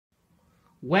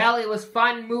Well, it was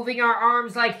fun moving our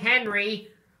arms like Henry,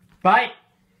 but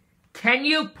can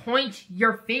you point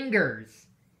your fingers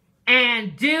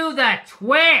and do the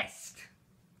twist?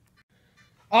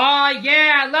 Oh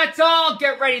yeah, let's all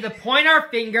get ready to point our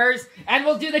fingers and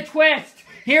we'll do the twist.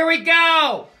 Here we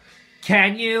go.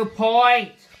 Can you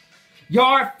point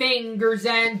your fingers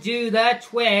and do the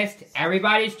twist?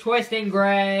 Everybody's twisting,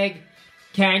 Greg.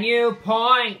 Can you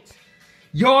point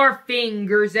your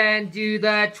fingers and do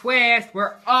the twist?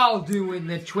 We're all doing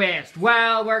the twist.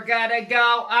 Well, we're gonna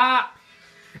go up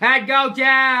and go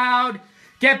down.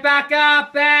 Get back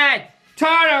up and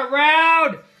turn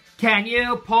around. Can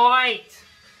you point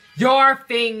your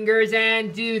fingers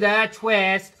and do the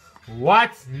twist?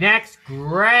 What's next,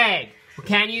 Greg?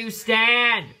 Can you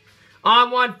stand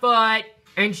on one foot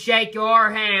and shake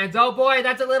your hands? Oh boy,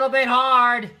 that's a little bit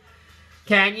hard.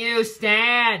 Can you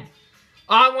stand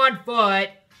on one foot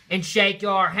and shake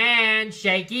your hands?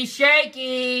 Shaky,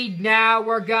 shaky. Now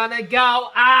we're gonna go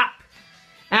up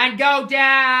and go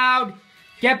down.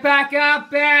 Get back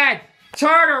up and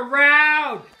turn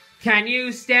around. Can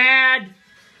you stand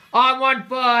on one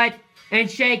foot and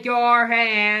shake your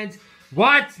hands?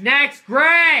 What's next,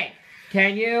 Greg?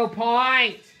 Can you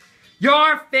point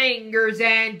your fingers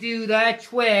and do the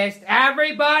twist?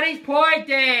 Everybody's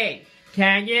pointing.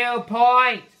 Can you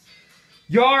point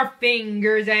your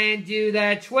fingers and do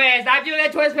the twist? I'm doing the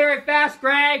twist very fast,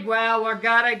 Greg. Well, we're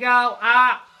gonna go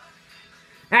up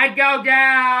and go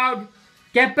down.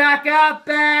 Get back up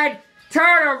and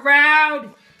turn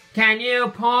around. Can you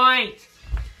point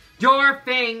your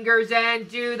fingers and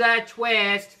do the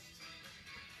twist?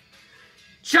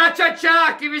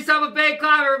 Cha-cha-cha! Give yourself a big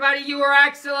clap, everybody. You were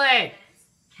excellent.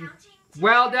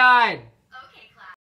 Well done.